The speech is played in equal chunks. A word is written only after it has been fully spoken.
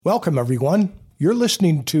Welcome, everyone. You're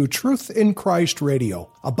listening to Truth in Christ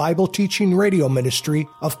Radio, a Bible teaching radio ministry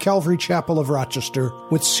of Calvary Chapel of Rochester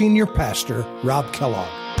with Senior Pastor Rob Kellogg.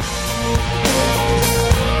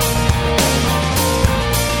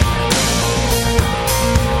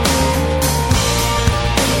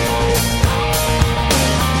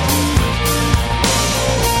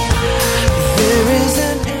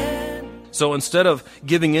 So instead of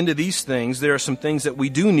giving into these things, there are some things that we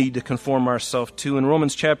do need to conform ourselves to. In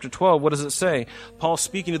Romans chapter 12, what does it say? Paul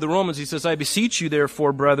speaking to the Romans, he says, I beseech you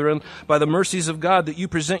therefore, brethren, by the mercies of God, that you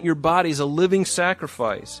present your bodies a living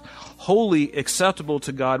sacrifice, holy, acceptable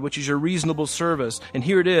to God, which is your reasonable service. And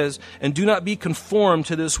here it is, and do not be conformed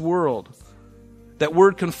to this world. That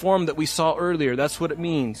word conform that we saw earlier, that's what it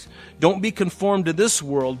means. Don't be conformed to this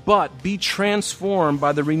world, but be transformed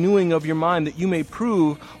by the renewing of your mind, that you may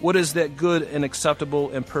prove what is that good and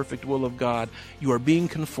acceptable and perfect will of God. You are being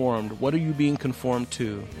conformed. What are you being conformed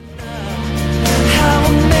to? How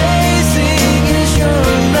amazing is your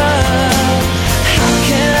love? How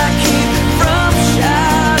can I keep from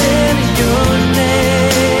shouting your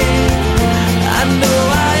name? I know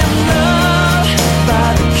I am loved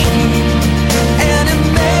by the King.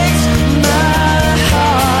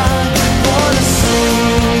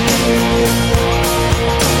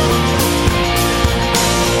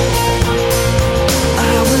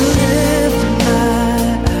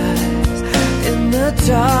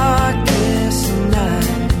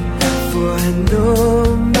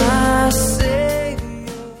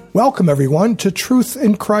 Welcome, everyone, to Truth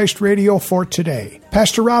in Christ Radio for today.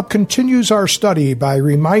 Pastor Rob continues our study by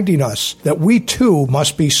reminding us that we too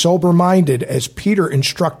must be sober-minded as Peter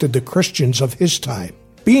instructed the Christians of his time.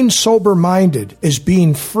 Being sober-minded is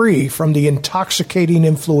being free from the intoxicating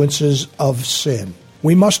influences of sin.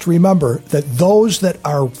 We must remember that those that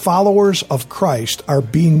are followers of Christ are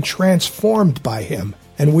being transformed by Him,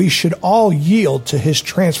 and we should all yield to His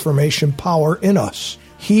transformation power in us.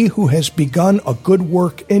 He who has begun a good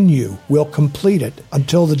work in you will complete it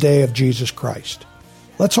until the day of Jesus Christ.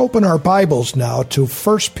 Let's open our Bibles now to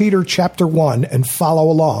 1 Peter chapter 1 and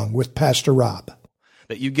follow along with Pastor Rob.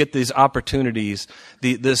 That you get these opportunities,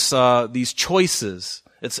 these choices.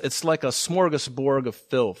 It's like a smorgasbord of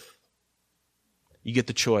filth. You get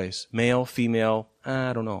the choice, male, female,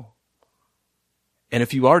 I don't know. And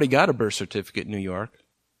if you already got a birth certificate in New York,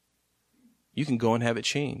 you can go and have it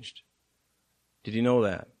changed. Did you know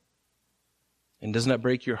that? And doesn't that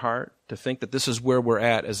break your heart to think that this is where we're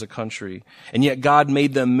at as a country? And yet God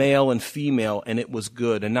made them male and female, and it was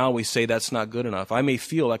good. And now we say that's not good enough. I may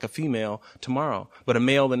feel like a female tomorrow, but a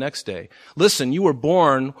male the next day. Listen, you were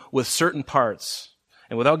born with certain parts.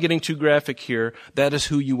 And without getting too graphic here, that is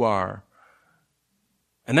who you are.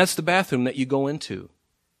 And that's the bathroom that you go into,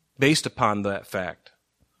 based upon that fact,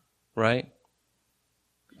 right?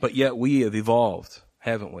 But yet we have evolved,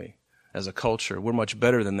 haven't we? As a culture, we're much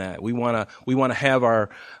better than that. We want to have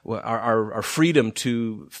our freedom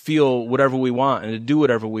to feel whatever we want and to do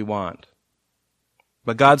whatever we want.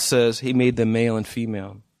 But God says He made them male and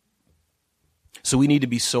female. So we need to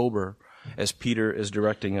be sober, as Peter is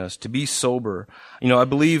directing us, to be sober. I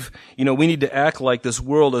believe, we need to act like this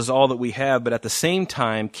world is all that we have, but at the same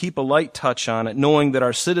time, keep a light touch on it, knowing that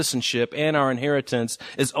our citizenship and our inheritance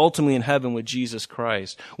is ultimately in heaven with Jesus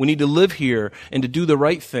Christ. We need to live here and to do the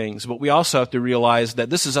right things, but we also have to realize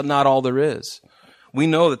that this is not all there is. We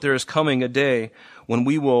know that there is coming a day when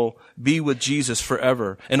we will be with Jesus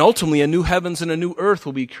forever. And ultimately, a new heavens and a new earth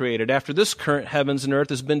will be created after this current heavens and earth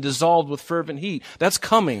has been dissolved with fervent heat. That's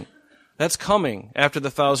coming. That's coming after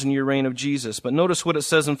the 1,000-year reign of Jesus. But notice what it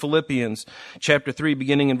says in Philippians chapter 3,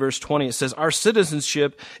 beginning in verse 20. It says, our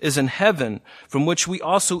citizenship is in heaven, from which we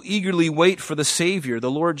also eagerly wait for the Savior,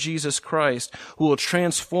 the Lord Jesus Christ, who will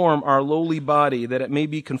transform our lowly body, that it may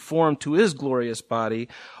be conformed to His glorious body,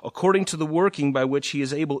 according to the working by which He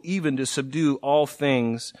is able even to subdue all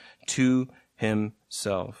things to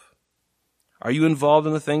Himself. Are you involved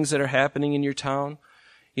in the things that are happening in your town?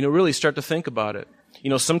 Really start to think about it.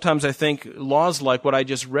 Sometimes I think laws like what I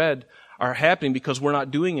just read are happening because we're not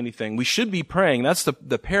doing anything. We should be praying. That's the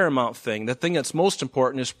paramount thing. The thing that's most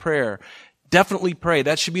important is prayer. Definitely pray.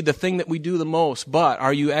 That should be the thing that we do the most. But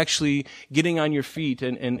are you actually getting on your feet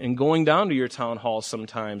and going down to your town hall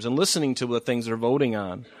sometimes and listening to the things they're voting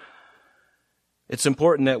on? It's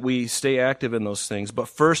important that we stay active in those things. But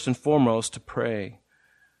first and foremost, to pray.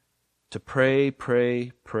 To pray,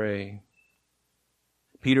 pray, pray.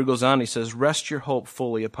 Peter goes on, he says, rest your hope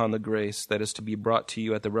fully upon the grace that is to be brought to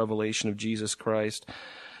you at the revelation of Jesus Christ.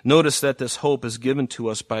 Notice that this hope is given to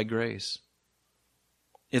us by grace.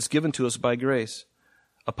 It's given to us by grace.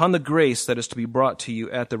 upon the grace that is to be brought to you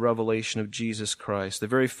at the revelation of Jesus Christ. The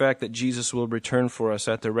very fact that Jesus will return for us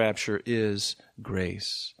at the rapture is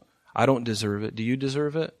grace. I don't deserve it. Do you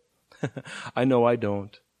deserve it? I know I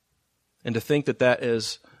don't. And to think that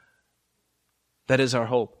is our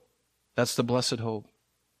hope. That's the blessed hope.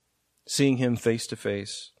 Seeing Him face to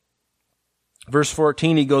face. Verse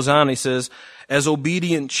 14, he goes on, he says, as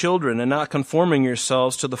obedient children and not conforming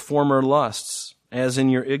yourselves to the former lusts, as in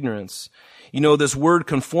your ignorance. You know, this word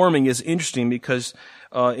conforming is interesting because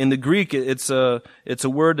in the Greek it's a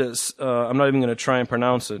word that's, I'm not even going to try and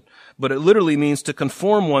pronounce it, but it literally means to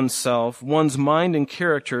conform oneself, one's mind and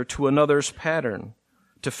character to another's pattern,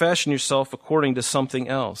 to fashion yourself according to something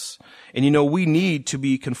else. And you know, we need to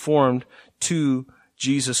be conformed to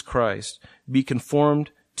Jesus Christ, be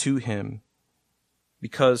conformed to Him.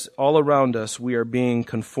 Because all around us we are being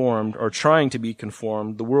conformed or trying to be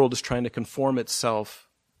conformed. The world is trying to conform itself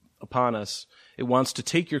upon us. It wants to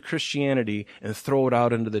take your Christianity and throw it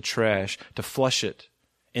out into the trash, to flush it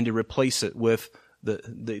and to replace it with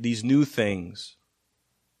these new things.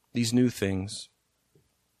 These new things.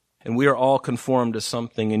 And we are all conformed to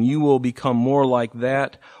something, and you will become more like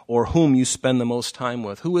that or whom you spend the most time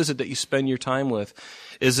with. Who is it that you spend your time with?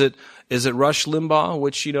 Is it Rush Limbaugh,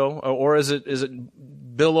 which, you know, or is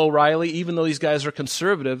it Bill O'Reilly? Even though these guys are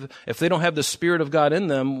conservative, if they don't have the Spirit of God in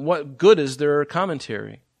them, what good is their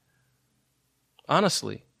commentary?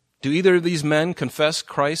 Honestly. Do either of these men confess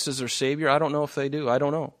Christ as their Savior? I don't know if they do. I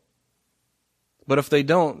don't know. But if they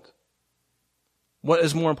don't, what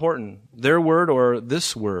is more important, their word or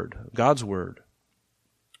this word, God's word?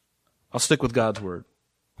 I'll stick with God's word.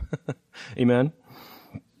 Amen?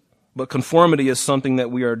 But conformity is something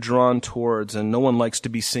that we are drawn towards, and no one likes to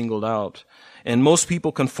be singled out. And most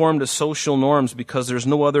people conform to social norms because there's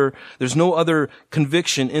no other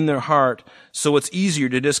conviction in their heart, so it's easier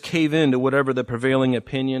to just cave in to whatever the prevailing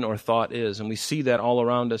opinion or thought is. And we see that all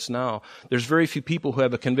around us now. There's very few people who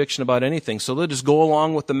have a conviction about anything, so they'll just go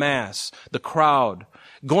along with the mass, the crowd.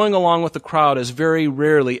 Going along with the crowd is very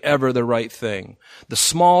rarely ever the right thing. The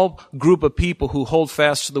small group of people who hold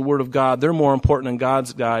fast to the Word of God, they're more important in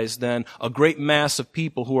God's eyes than a great mass of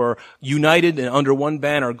people who are united and under one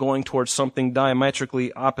banner going towards something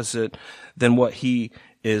diametrically opposite than what He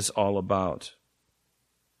is all about.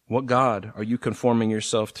 What God are you conforming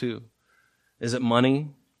yourself to? Is it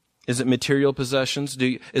money? Is it material possessions?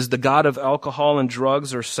 Is the God of alcohol and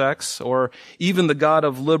drugs or sex, or even the God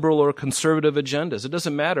of liberal or conservative agendas? It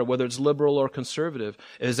doesn't matter whether it's liberal or conservative.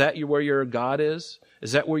 Is that where your God is?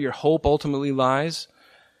 Is that where your hope ultimately lies?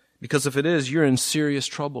 Because if it is, you're in serious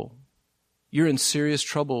trouble. You're in serious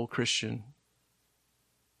trouble, Christian.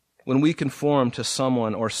 When we conform to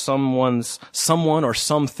someone or someone or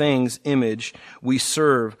something's image, we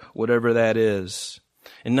serve whatever that is.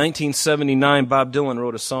 In 1979, Bob Dylan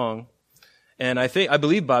wrote a song, and I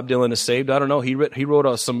believe Bob Dylan is saved. I don't know. He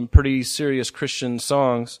wrote some pretty serious Christian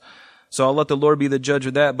songs, so I'll let the Lord be the judge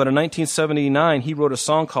of that. But in 1979, he wrote a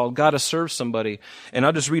song called "Gotta Serve Somebody," and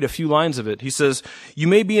I'll just read a few lines of it. He says, "You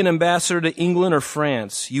may be an ambassador to England or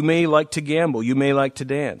France. You may like to gamble. You may like to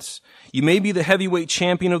dance. You may be the heavyweight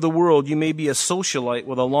champion of the world. You may be a socialite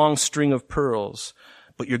with a long string of pearls,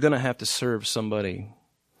 but you're going to have to serve somebody."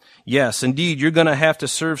 Yes, indeed, you're going to have to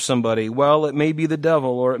serve somebody. Well, it may be the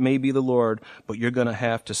devil or it may be the Lord, but you're going to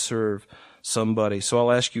have to serve somebody. So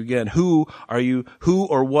I'll ask you again, who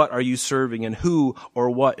or what are you serving, and who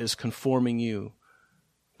or what is conforming you?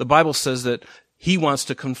 The Bible says that He wants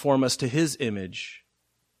to conform us to His image.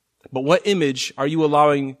 But what image are you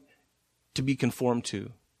allowing to be conformed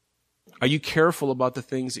to? Are you careful about the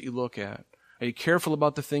things that you look at? Are you careful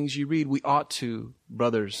about the things you read? We ought to,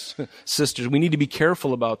 brothers, sisters. We need to be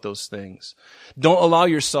careful about those things. Don't allow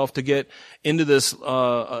yourself to get into this,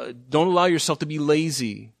 don't allow yourself to be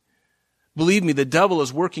lazy. Believe me, the devil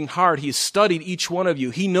is working hard. He has studied each one of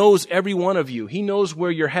you. He knows every one of you. He knows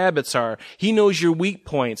where your habits are. He knows your weak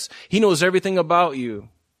points. He knows everything about you.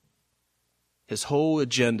 His whole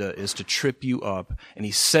agenda is to trip you up, and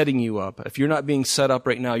he's setting you up. If you're not being set up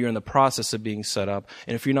right now, you're in the process of being set up.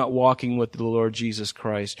 And if you're not walking with the Lord Jesus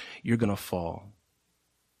Christ, you're going to fall.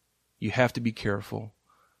 You have to be careful.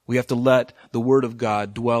 We have to let the Word of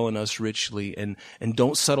God dwell in us richly, and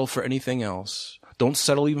don't settle for anything else. Don't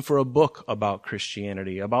settle even for a book about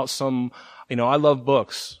Christianity, about some, I love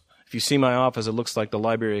books. If you see my office, it looks like the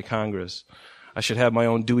Library of Congress. I should have my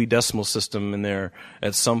own Dewey Decimal System in there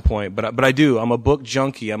at some point, but I do. I'm a book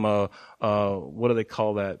junkie. I'm a what do they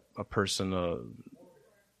call that? A person,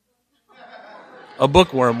 a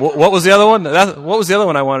bookworm. What was the other one? What was the other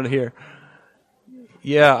one I wanted to hear?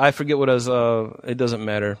 Yeah, I forget what it was. It doesn't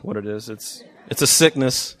matter what it is. It's a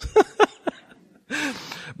sickness.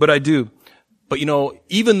 But I do. But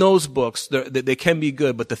even those books, they can be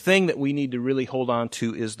good, but the thing that we need to really hold on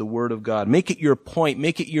to is the Word of God. Make it your point.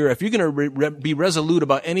 Make it if you're going to be resolute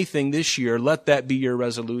about anything this year, let that be your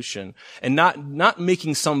resolution. And not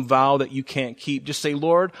making some vow that you can't keep. Just say,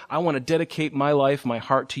 Lord, I want to dedicate my life, my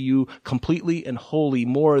heart to you completely and wholly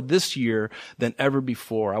more this year than ever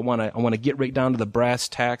before. I want to get right down to the brass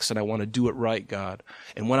tacks, and I want to do it right, God.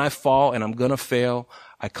 And when I fall, and I'm going to fail,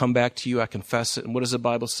 I come back to you, I confess it. And what does the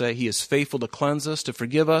Bible say? He is faithful to cleanse us, to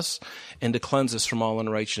forgive us, and to cleanse us from all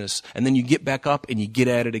unrighteousness. And then you get back up and you get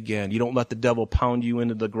at it again. You don't let the devil pound you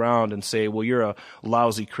into the ground and say, well, you're a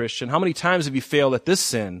lousy Christian. How many times have you failed at this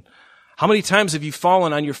sin? How many times have you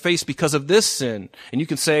fallen on your face because of this sin? And you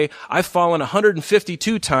can say, I've fallen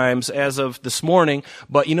 152 times as of this morning,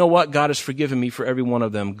 but you know what? God has forgiven me for every one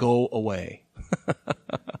of them. Go away.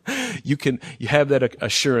 You have that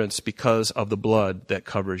assurance because of the blood that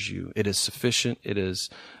covers you. It is sufficient. It is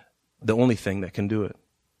the only thing that can do it.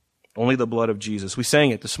 Only the blood of Jesus. We sang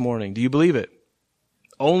it this morning. Do you believe it?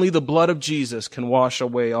 Only the blood of Jesus can wash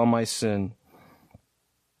away all my sin.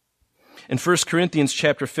 In 1 Corinthians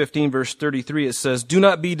chapter 15, verse 33, it says, do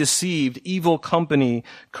not be deceived. Evil company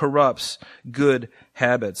corrupts good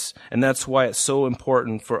habits. And that's why it's so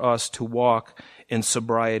important for us to walk in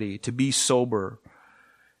sobriety, to be sober.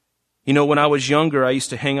 When I was younger, I used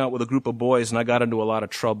to hang out with a group of boys, and I got into a lot of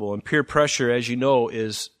trouble. And peer pressure, as you know,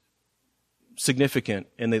 is significant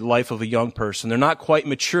in the life of a young person. They're not quite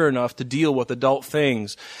mature enough to deal with adult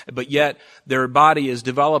things, but yet their body is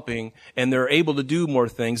developing, and they're able to do more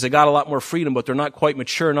things. They got a lot more freedom, but they're not quite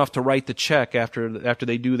mature enough to write the check after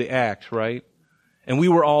they do the act, right? And we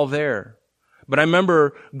were all there. But I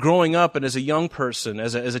remember growing up, and as a young person,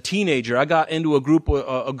 as a teenager, I got into a group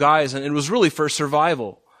of guys, and it was really for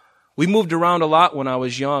survival. We moved around a lot when I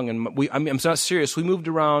was young, and I'm not serious. We moved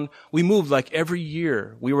around. We moved like every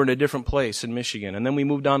year. We were in a different place in Michigan, and then we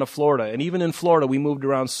moved down to Florida. And even in Florida, we moved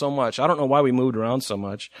around so much. I don't know why we moved around so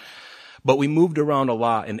much, but we moved around a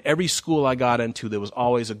lot. And every school I got into, there was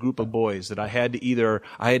always a group of boys that I had to either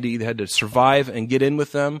survive and get in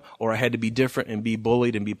with them, or I had to be different and be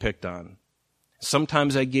bullied and be picked on.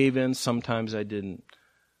 Sometimes I gave in, sometimes I didn't.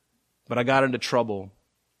 But I got into trouble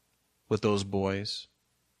with those boys.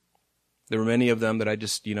 There were many of them that I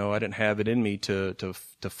just, I didn't have it in me to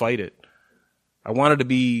fight it. I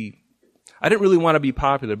didn't really want to be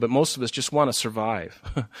popular, but most of us just want to survive.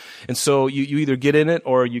 And so you either get in it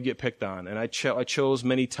or you get picked on. And I chose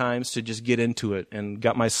many times to just get into it and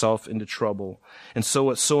got myself into trouble. And so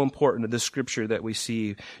it's so important to this scripture that we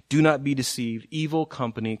see, do not be deceived. Evil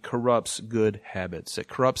company corrupts good habits. It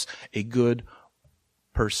corrupts a good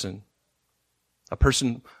person. A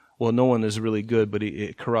person, well, no one is really good, but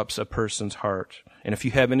it corrupts a person's heart. And if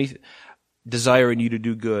you have any desire in you to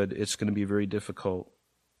do good, it's going to be very difficult.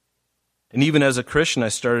 And even as a Christian, I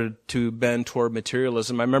started to bend toward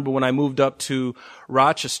materialism. I remember when I moved up to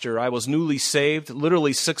Rochester, I was newly saved,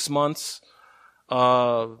 literally 6 months,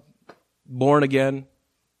 born again.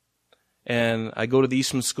 And I go to the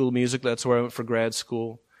Eastman School of Music. That's where I went for grad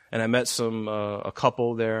school. And I met a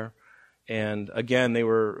couple there. And again, they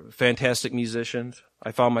were fantastic musicians.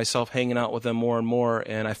 I found myself hanging out with them more and more.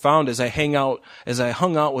 And I found as I hung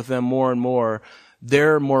out with them more and more,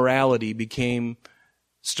 their morality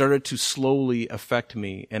started to slowly affect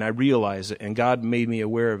me, and I realized it, and God made me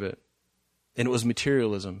aware of it. And it was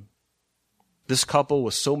materialism. This couple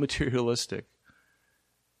was so materialistic.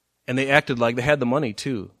 And they acted like they had the money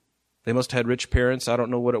too. They must have had rich parents. I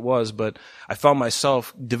don't know what it was, but I found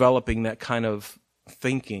myself developing that kind of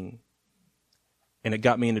thinking. And it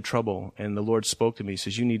got me into trouble. And the Lord spoke to me. He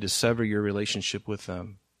says, you need to sever your relationship with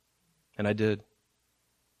them. And I did.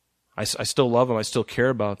 I still love them. I still care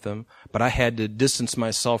about them. But I had to distance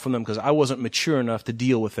myself from them because I wasn't mature enough to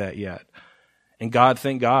deal with that yet. And God,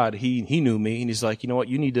 thank God, He knew me. And He's like, you know what?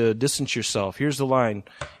 You need to distance yourself. Here's the line.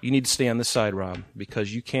 You need to stay on this side, Rob,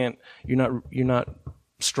 because you're not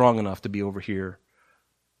strong enough to be over here.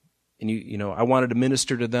 And I wanted to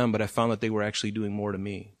minister to them, but I found that they were actually doing more to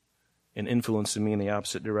me and influencing me in the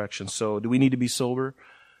opposite direction. So do we need to be sober?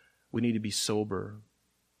 We need to be sober.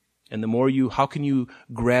 And the more how can you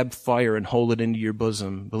grab fire and hold it into your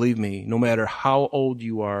bosom? Believe me, no matter how old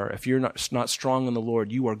you are, if you're not strong in the Lord,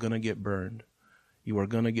 you are going to get burned. You are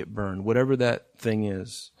going to get burned. Whatever that thing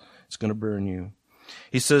is, it's going to burn you.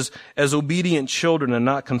 He says, as obedient children and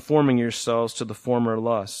not conforming yourselves to the former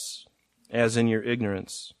lusts, as in your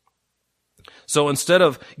ignorance. So instead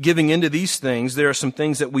of giving into these things, there are some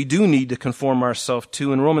things that we do need to conform ourselves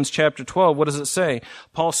to. In Romans chapter 12, what does it say?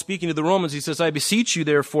 Paul speaking to the Romans, he says, I beseech you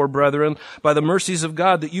therefore, brethren, by the mercies of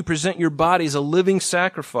God, that you present your bodies a living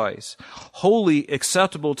sacrifice, holy,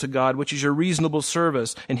 acceptable to God, which is your reasonable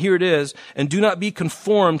service. And here it is, and do not be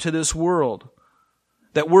conformed to this world.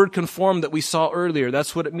 That word conform that we saw earlier,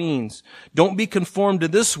 that's what it means. Don't be conformed to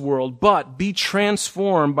this world, but be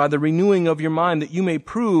transformed by the renewing of your mind, that you may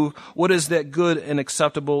prove what is that good and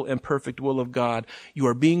acceptable and perfect will of God. You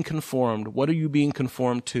are being conformed. What are you being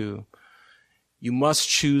conformed to? You must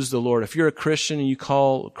choose the Lord. If you're a Christian and you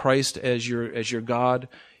call Christ as your God,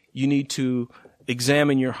 you need to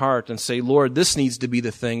examine your heart and say, Lord, this needs to be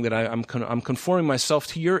the thing that I'm conforming myself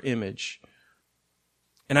to your image.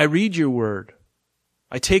 And I read your word.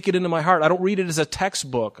 I take it into my heart. I don't read it as a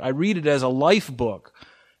textbook. I read it as a life book.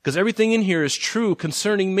 Because everything in here is true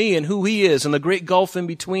concerning me and who He is and the great gulf in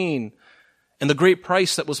between and the great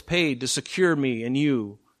price that was paid to secure me and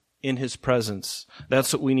you in His presence.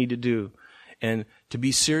 That's what we need to do. And to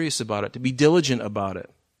be serious about it, to be diligent about it.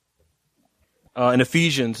 In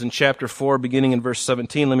Ephesians, in chapter 4, beginning in verse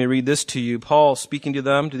 17, let me read this to you. Paul, speaking to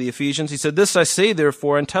them, to the Ephesians, he said, This I say,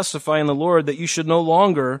 therefore, and testify in the Lord, that you should no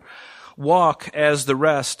longer walk as the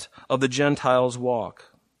rest of the Gentiles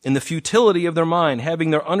walk, in the futility of their mind,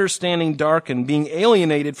 having their understanding darkened, being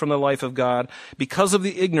alienated from the life of God because of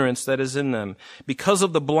the ignorance that is in them, because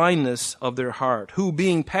of the blindness of their heart, who,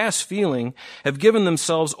 being past feeling, have given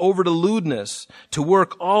themselves over to lewdness, to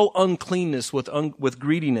work all uncleanness with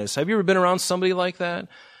greediness. Have you ever been around somebody like that?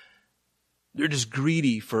 They're just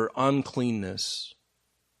greedy for uncleanness.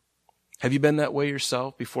 Have you been that way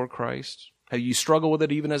yourself before Christ? Have you struggled with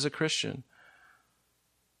it even as a Christian?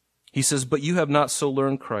 He says, but you have not so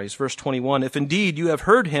learned Christ. Verse 21, if indeed you have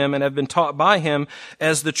heard Him and have been taught by Him,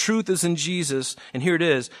 as the truth is in Jesus, and here it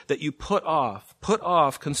is, that you put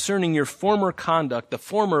off concerning your former conduct, the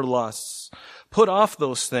former lusts, put off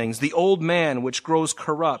those things, the old man which grows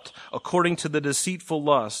corrupt according to the deceitful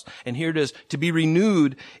lust. And here it is, to be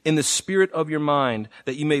renewed in the spirit of your mind,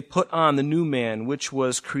 that you may put on the new man which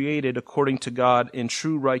was created according to God in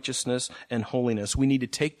true righteousness and holiness. We need to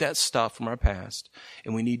take that stuff from our past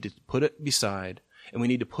and we need to put it beside and we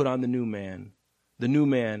need to put on the new man. The new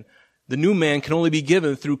man. The new man can only be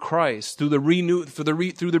given through Christ, through the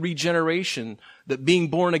regeneration, that being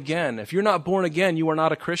born again. If you're not born again, you are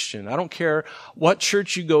not a Christian. I don't care what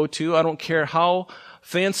church you go to. I don't care how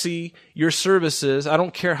fancy your service is. I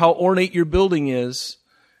don't care how ornate your building is.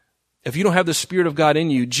 If you don't have the Spirit of God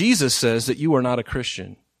in you, Jesus says that you are not a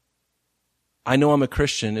Christian. I know I'm a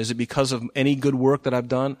Christian. Is it because of any good work that I've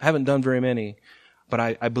done? I haven't done very many.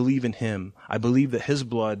 But I believe in Him. I believe that His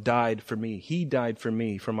blood died for me. He died for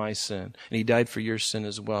me, for my sin. And He died for your sin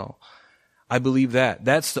as well. I believe that.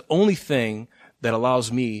 That's the only thing that allows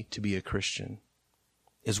me to be a Christian,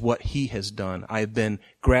 is what He has done. I have been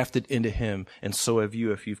grafted into Him, and so have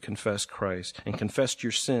you if you've confessed Christ and confessed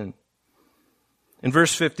your sin. In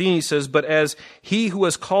verse 15 he says, but as He who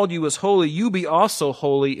has called you is holy, you be also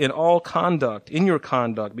holy in all conduct, in your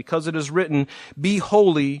conduct, because it is written, be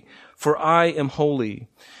holy, for I am holy.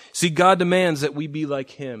 See, God demands that we be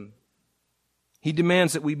like Him. He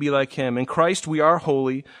demands that we be like Him. In Christ we are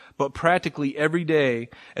holy, but practically every day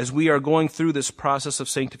as we are going through this process of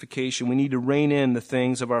sanctification, we need to rein in the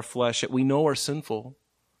things of our flesh that we know are sinful.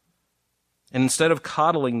 And instead of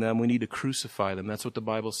coddling them, we need to crucify them. That's what the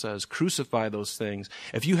Bible says. Crucify those things.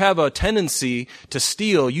 If you have a tendency to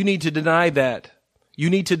steal, you need to deny that. You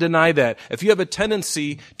need to deny that. If you have a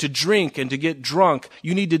tendency to drink and to get drunk,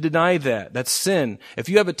 you need to deny that. That's sin. If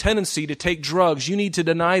you have a tendency to take drugs, you need to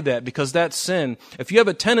deny that because that's sin. If you have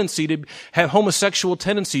a tendency to have homosexual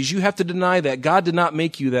tendencies, you have to deny that. God did not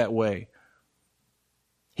make you that way.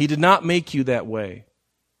 He did not make you that way.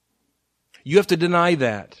 You have to deny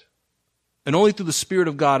that. And only through the Spirit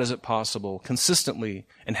of God is it possible, consistently,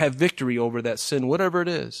 and have victory over that sin, whatever it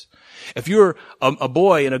is. If you're a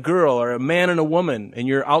boy and a girl, or a man and a woman, and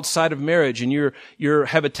you're outside of marriage, and you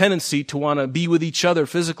have a tendency to want to be with each other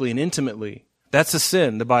physically and intimately, that's a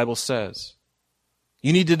sin, the Bible says.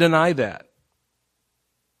 You need to deny that.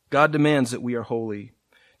 God demands that we are holy.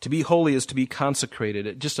 To be holy is to be consecrated.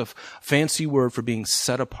 It's just a fancy word for being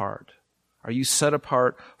set apart. Are you set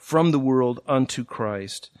apart from the world unto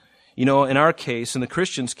Christ? You know, in our case, in the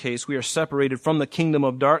Christian's case, we are separated from the kingdom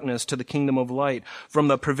of darkness to the kingdom of light, from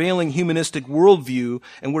the prevailing humanistic worldview,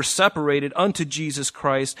 and we're separated unto Jesus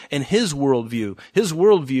Christ and His worldview. His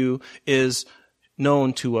worldview is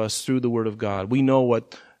known to us through the Word of God. We know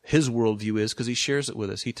what His worldview is because He shares it with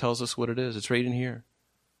us. He tells us what it is. It's right in here.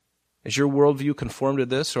 Is your worldview conformed to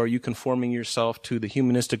this, or are you conforming yourself to the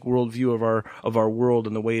humanistic worldview of our world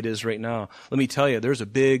and the way it is right now? Let me tell you, there's a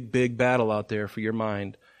big, big battle out there for your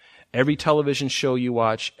mind. Every television show you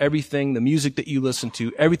watch, everything, the music that you listen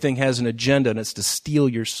to, everything has an agenda, and it's to steal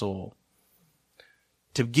your soul,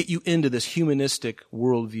 to get you into this humanistic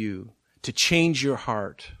worldview, to change your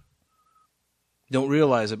heart. You don't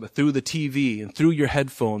realize it, but through the TV and through your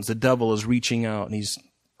headphones, the devil is reaching out, and he's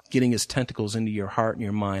getting his tentacles into your heart and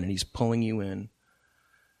your mind, and he's pulling you in.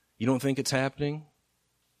 You don't think it's happening?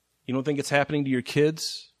 You don't think it's happening to your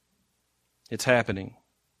kids? It's happening.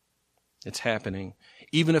 It's happening.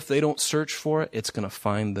 Even if they don't search for it, it's going to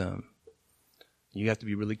find them. You have to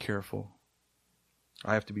be really careful.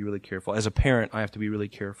 I have to be really careful. As a parent, I have to be really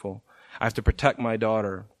careful. I have to protect my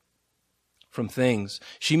daughter from things.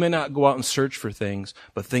 She may not go out and search for things,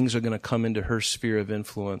 but things are going to come into her sphere of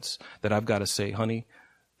influence that I've got to say, honey,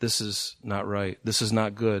 this is not right. This is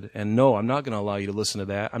not good. And no, I'm not going to allow you to listen to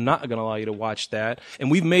that. I'm not going to allow you to watch that.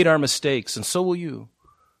 And we've made our mistakes, and so will you.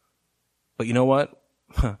 But you know what?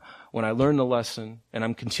 When I learn the lesson, and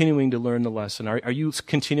I'm continuing to learn the lesson, are you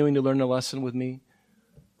continuing to learn the lesson with me?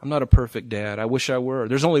 I'm not a perfect dad. I wish I were.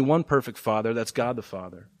 There's only one perfect father. That's God the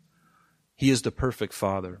Father. He is the perfect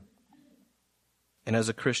Father. And as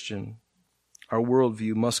a Christian, our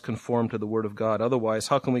worldview must conform to the Word of God. Otherwise,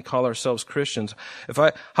 how can we call ourselves Christians?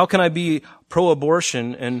 How can I be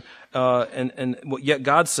pro-abortion and yet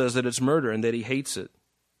God says that it's murder and that He hates it?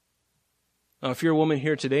 Now, if you're a woman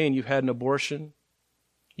here today and you've had an abortion,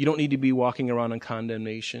 you don't need to be walking around in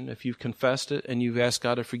condemnation. If you've confessed it and you've asked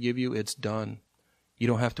God to forgive you, it's done. You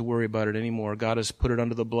don't have to worry about it anymore. God has put it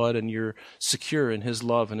under the blood, and you're secure in His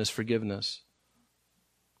love and His forgiveness.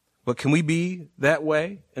 But can we be that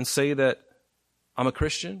way and say that I'm a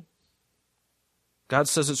Christian? God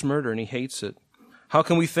says it's murder and He hates it. How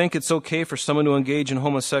can we think it's okay for someone to engage in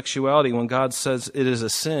homosexuality when God says it is a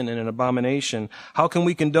sin and an abomination? How can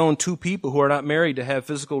we condone two people who are not married to have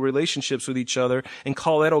physical relationships with each other and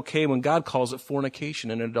call that okay when God calls it fornication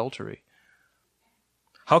and adultery?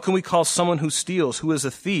 How can we call someone who steals, who is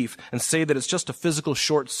a thief, and say that it's just a physical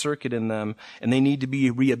short circuit in them and they need to be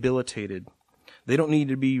rehabilitated? They don't need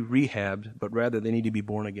to be rehabbed, but rather they need to be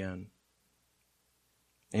born again.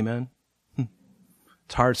 Amen?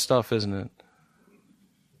 It's hard stuff, isn't it?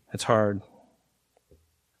 It's hard.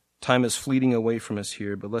 Time is fleeting away from us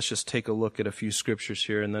here, but let's just take a look at a few scriptures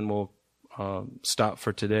here, and then we'll stop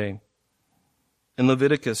for today. In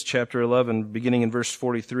Leviticus chapter 11, beginning in verse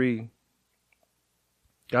 43,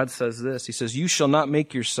 God says this. He says, "You shall not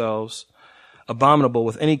make yourselves abominable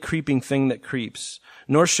with any creeping thing that creeps,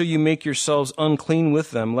 nor shall you make yourselves unclean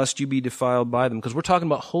with them, lest you be defiled by them." Because we're talking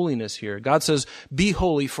about holiness here. God says, "Be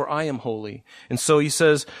holy, for I am holy." And so He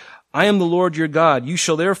says, "I am the Lord your God. You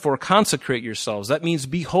shall therefore consecrate yourselves." That means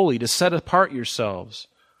be holy, to set apart yourselves,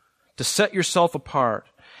 to set yourself apart.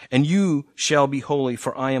 "And you shall be holy,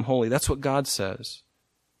 for I am holy." That's what God says.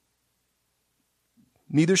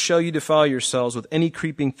 "Neither shall you defile yourselves with any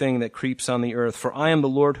creeping thing that creeps on the earth, for I am the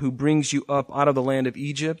Lord who brings you up out of the land of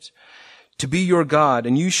Egypt to be your God,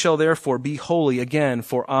 and you shall therefore be holy again,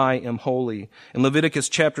 for I am holy." In Leviticus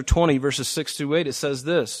chapter 20, verses 6 through 8, it says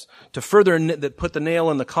this, to further put the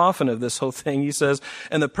nail in the coffin of this whole thing. He says,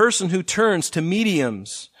 "And the person who turns to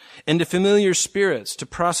mediums and to familiar spirits to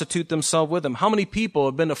prostitute themselves with them." How many people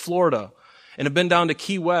have been to Florida and have been down to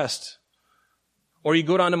Key West? Or you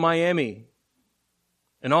go down to Miami,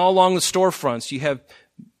 and all along the storefronts you have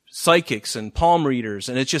psychics and palm readers,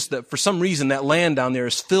 and it's just that for some reason that land down there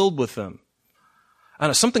is filled with them. I don't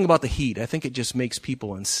know, something about the heat. I think it just makes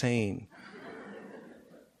people insane.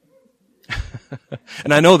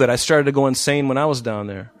 And I know that I started to go insane when I was down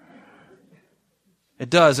there. It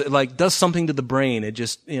does. It does something to the brain. It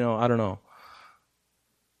just, I don't know.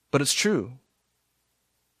 But it's true.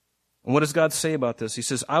 And what does God say about this? He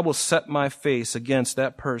says, "I will set my face against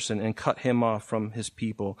that person and cut him off from his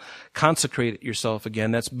people." Consecrate yourself again.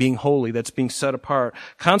 That's being holy. That's being set apart.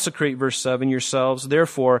 Consecrate, verse 7, yourselves,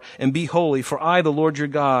 therefore, and be holy, for I, the Lord your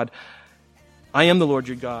God, I am the Lord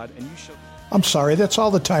your God, and you shall... I'm sorry, that's all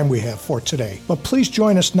the time we have for today. But please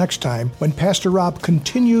join us next time when Pastor Rob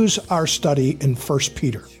continues our study in 1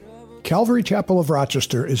 Peter. Calvary Chapel of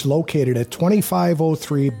Rochester is located at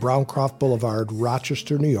 2503 Browncroft Boulevard,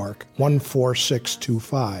 Rochester, New York,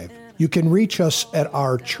 14625. You can reach us at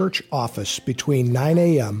our church office between 9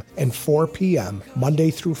 a.m. and 4 p.m. Monday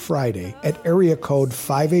through Friday at area code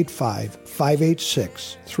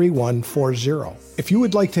 585-586-3140. If you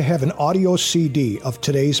would like to have an audio CD of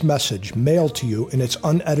today's message mailed to you in its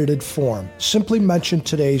unedited form, simply mention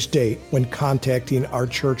today's date when contacting our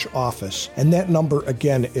church office, and that number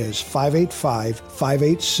again is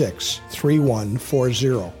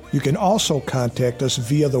 585-586-3140. You can also contact us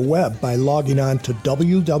via the web by logging on to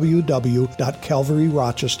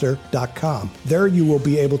www.calvaryrochester.com. There you will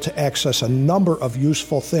be able to access a number of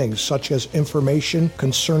useful things such as information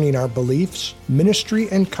concerning our beliefs, ministry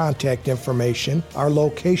and contact information, our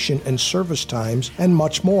location and service times, and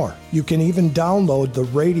much more. You can even download the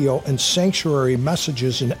radio and sanctuary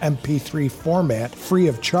messages in MP3 format free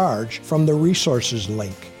of charge from the resources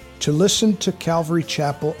link. To listen to Calvary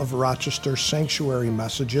Chapel of Rochester Sanctuary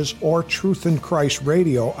messages or Truth in Christ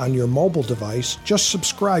Radio on your mobile device, just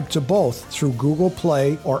subscribe to both through Google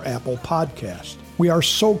Play or Apple Podcast. We are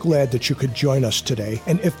so glad that you could join us today,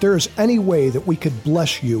 and if there is any way that we could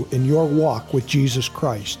bless you in your walk with Jesus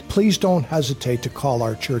Christ, please don't hesitate to call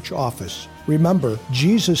our church office. Remember,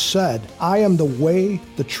 Jesus said, "I am the way,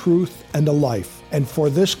 the truth, and the life, and for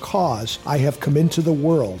this cause I have come into the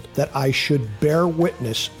world, that I should bear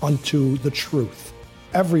witness unto the truth.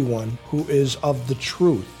 Everyone who is of the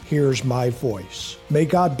truth hears my voice." May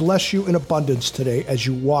God bless you in abundance today as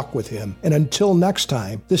you walk with Him. And until next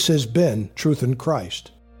time, this has been Truth in Christ.